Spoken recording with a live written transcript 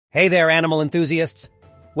Hey there, animal enthusiasts!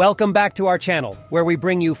 Welcome back to our channel, where we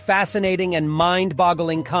bring you fascinating and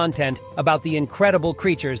mind-boggling content about the incredible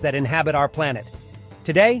creatures that inhabit our planet.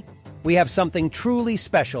 Today, we have something truly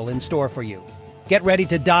special in store for you. Get ready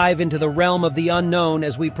to dive into the realm of the unknown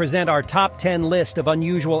as we present our top 10 list of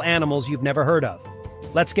unusual animals you've never heard of.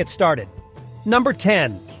 Let's get started. Number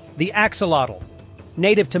 10. The Axolotl.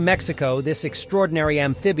 Native to Mexico, this extraordinary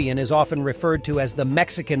amphibian is often referred to as the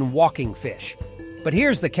Mexican walking fish. But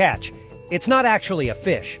here's the catch. It's not actually a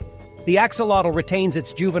fish. The axolotl retains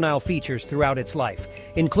its juvenile features throughout its life,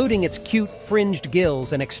 including its cute fringed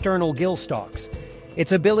gills and external gill stalks.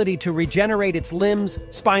 Its ability to regenerate its limbs,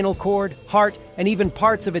 spinal cord, heart, and even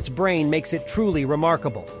parts of its brain makes it truly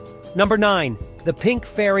remarkable. Number 9. The Pink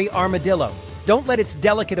Fairy Armadillo. Don't let its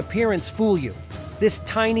delicate appearance fool you. This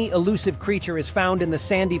tiny, elusive creature is found in the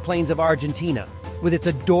sandy plains of Argentina. With its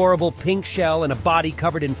adorable pink shell and a body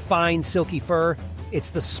covered in fine, silky fur,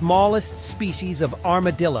 it's the smallest species of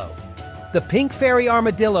armadillo. The Pink Fairy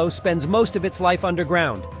Armadillo spends most of its life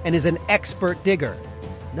underground and is an expert digger.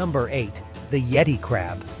 Number 8. The Yeti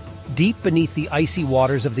Crab. Deep beneath the icy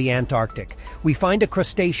waters of the Antarctic, we find a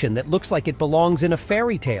crustacean that looks like it belongs in a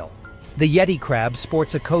fairy tale. The Yeti crab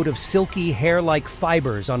sports a coat of silky, hair-like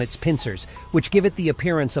fibers on its pincers, which give it the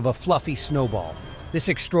appearance of a fluffy snowball. This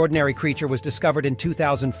extraordinary creature was discovered in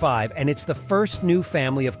 2005, and it's the first new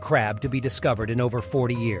family of crab to be discovered in over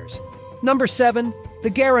 40 years. Number 7. The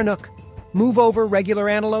Gerenuk. Move over, regular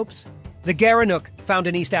antelopes. The Gerenuk, found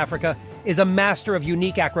in East Africa, is a master of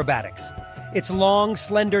unique acrobatics. Its long,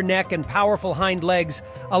 slender neck and powerful hind legs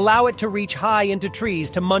allow it to reach high into trees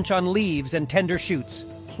to munch on leaves and tender shoots.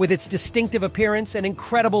 With its distinctive appearance and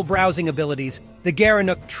incredible browsing abilities, the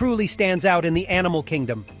Gerenuk truly stands out in the animal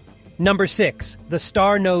kingdom. Number 6. The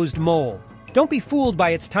Star-Nosed Mole. Don't be fooled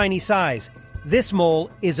by its tiny size. This mole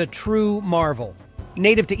is a true marvel.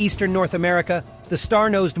 Native to eastern North America, the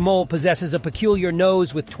star-nosed mole possesses a peculiar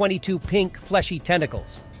nose with 22 pink, fleshy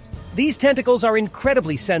tentacles. These tentacles are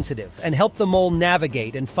incredibly sensitive and help the mole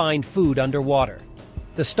navigate and find food underwater.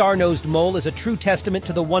 The star-nosed mole is a true testament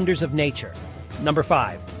to the wonders of nature. Number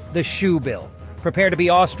 5. The Shoebill. Prepare to be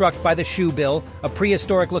awestruck by the shoebill, a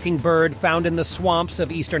prehistoric-looking bird found in the swamps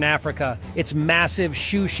of eastern Africa. Its massive,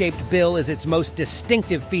 shoe-shaped bill is its most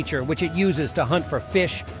distinctive feature, which it uses to hunt for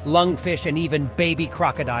fish, lungfish, and even baby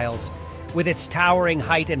crocodiles. With its towering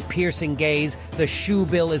height and piercing gaze, the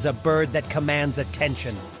shoebill is a bird that commands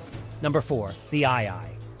attention. Number 4. The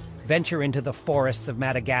Aye-aye. Venture into the forests of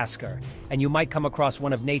Madagascar, and you might come across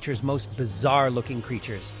one of nature's most bizarre-looking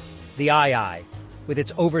creatures. The Aye-aye. With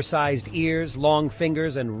its oversized ears, long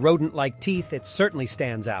fingers, and rodent-like teeth, it certainly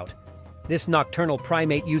stands out. This nocturnal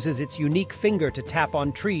primate uses its unique finger to tap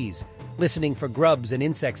on trees, listening for grubs and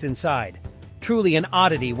insects inside. Truly an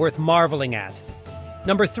oddity worth marveling at.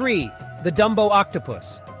 Number 3. The Dumbo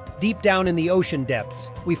Octopus. Deep down in the ocean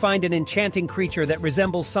depths, we find an enchanting creature that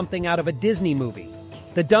resembles something out of a Disney movie.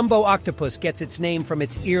 The Dumbo Octopus gets its name from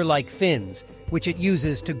its ear-like fins, which it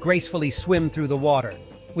uses to gracefully swim through the water.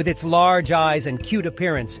 With its large eyes and cute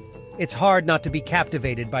appearance, it's hard not to be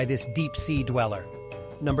captivated by this deep-sea dweller.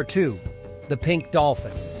 Number 2. The Pink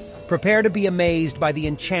Dolphin. Prepare to be amazed by the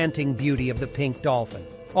enchanting beauty of the pink dolphin,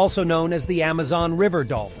 also known as the Amazon River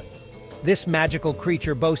dolphin. This magical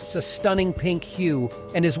creature boasts a stunning pink hue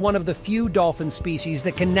and is one of the few dolphin species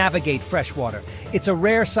that can navigate freshwater. It's a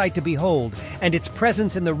rare sight to behold, and its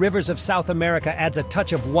presence in the rivers of South America adds a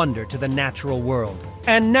touch of wonder to the natural world.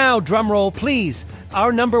 And now, drumroll please,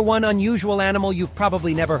 our number 1 unusual animal you've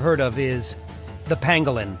probably never heard of is the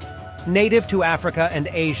pangolin. Native to Africa and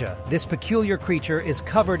Asia, this peculiar creature is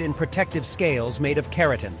covered in protective scales made of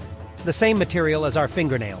keratin, the same material as our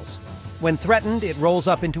fingernails. When threatened, it rolls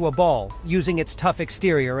up into a ball, using its tough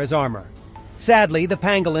exterior as armor. Sadly, the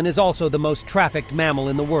pangolin is also the most trafficked mammal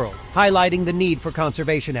in the world, highlighting the need for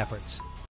conservation efforts.